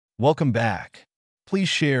Welcome back. Please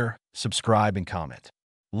share, subscribe, and comment.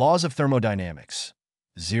 Laws of thermodynamics.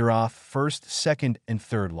 Zeroth, first, second, and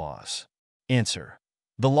third laws. Answer.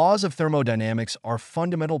 The laws of thermodynamics are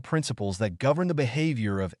fundamental principles that govern the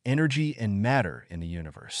behavior of energy and matter in the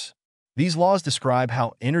universe. These laws describe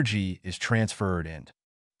how energy is transferred and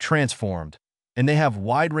transformed, and they have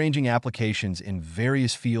wide-ranging applications in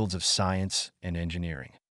various fields of science and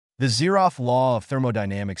engineering. The Zeroth law of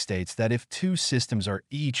thermodynamics states that if two systems are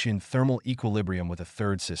each in thermal equilibrium with a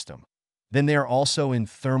third system, then they are also in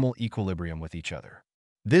thermal equilibrium with each other.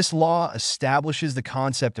 This law establishes the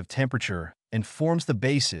concept of temperature and forms the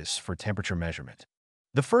basis for temperature measurement.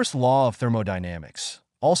 The first law of thermodynamics,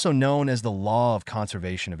 also known as the law of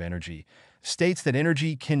conservation of energy, states that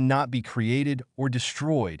energy cannot be created or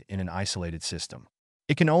destroyed in an isolated system.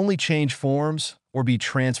 It can only change forms or be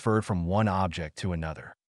transferred from one object to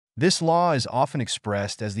another. This law is often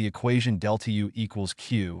expressed as the equation delta U equals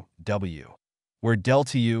Q, W, where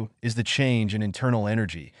delta U is the change in internal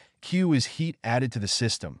energy, Q is heat added to the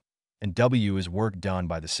system, and W is work done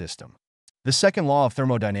by the system. The second law of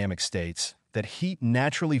thermodynamics states that heat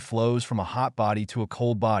naturally flows from a hot body to a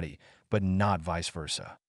cold body, but not vice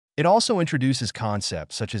versa. It also introduces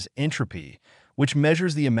concepts such as entropy, which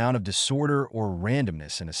measures the amount of disorder or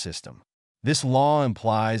randomness in a system. This law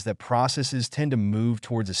implies that processes tend to move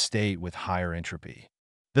towards a state with higher entropy.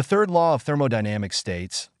 The third law of thermodynamics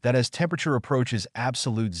states that as temperature approaches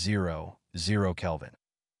absolute zero, 0 Kelvin,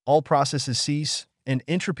 all processes cease and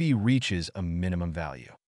entropy reaches a minimum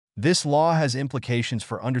value. This law has implications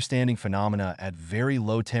for understanding phenomena at very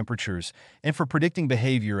low temperatures and for predicting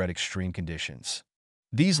behavior at extreme conditions.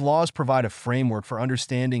 These laws provide a framework for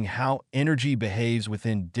understanding how energy behaves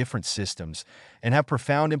within different systems and have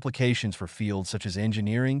profound implications for fields such as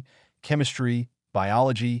engineering, chemistry,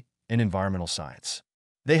 biology, and environmental science.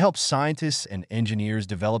 They help scientists and engineers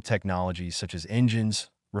develop technologies such as engines,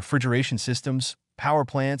 refrigeration systems, power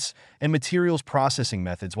plants, and materials processing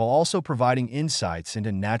methods while also providing insights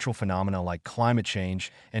into natural phenomena like climate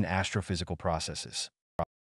change and astrophysical processes.